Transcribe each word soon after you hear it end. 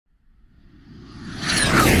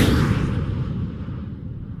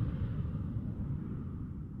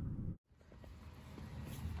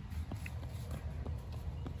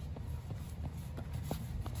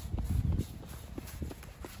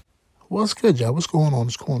What's good, y'all? What's going on?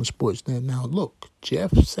 It's Corner Sports Net. Now, look,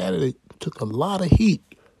 Jeff Saturday took a lot of heat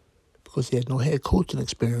because he had no head coaching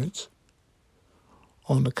experience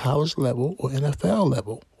on the college level or NFL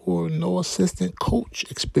level, or no assistant coach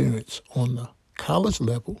experience on the college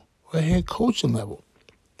level or head coaching level.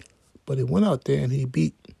 But he went out there and he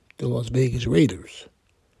beat the Las Vegas Raiders.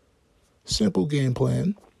 Simple game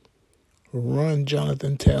plan: run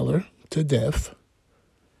Jonathan Taylor to death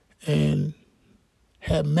and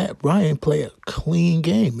have Matt Ryan play a clean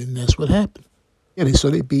game, and that's what happened. So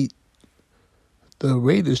they beat the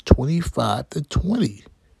Raiders 25-20.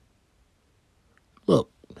 Look,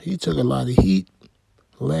 he took a lot of heat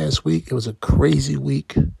last week. It was a crazy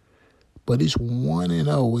week, but he's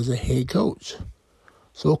 1-0 as a head coach.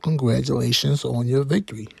 So congratulations on your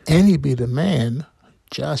victory. And he beat a man,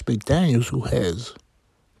 Josh McDaniels, who has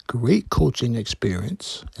great coaching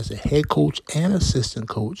experience as a head coach and assistant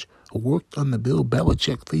coach, who worked under Bill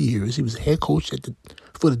Belichick for years. He was head coach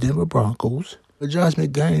for the Denver Broncos. But Josh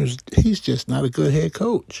McDaniels, he's just not a good head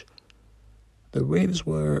coach. The Raiders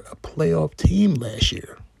were a playoff team last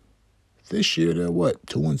year. This year, they're what,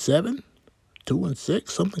 2-7? 2-6?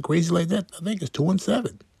 Something crazy like that. I think it's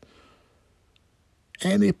 2-7.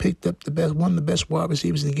 And they picked up one of the best wide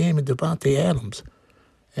receivers in the game, in Davante Adams.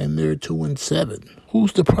 And they're 2-7.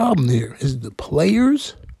 Who's the problem here? Is it the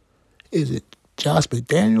players? Is it Josh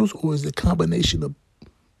McDaniels, or is it a combination of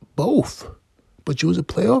both? But you was a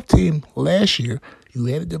playoff team last year. You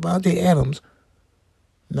added Davante Adams.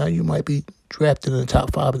 Now you might be drafted in the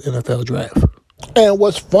top 5 of the NFL draft. And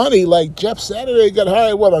what's funny, like Jeff Saturday got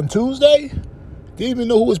hired, on Tuesday? Didn't even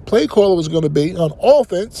know who his play caller was going to be on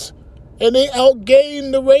offense. And they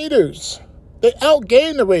outgained the Raiders.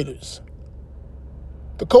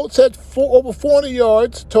 The Colts had over 400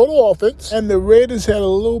 yards total offense, and the Raiders had a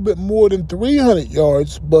little bit more than 300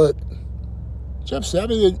 yards, but Jeff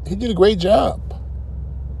Saturday, he did a great job.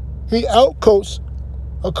 He outcoached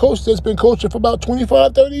a coach that's been coaching for about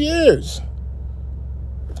 25, 30 years,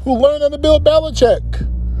 who learned under Bill Belichick.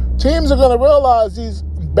 Teams are going to realize these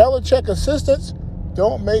Belichick assistants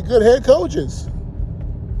don't make good head coaches.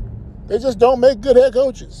 They just don't make good head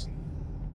coaches.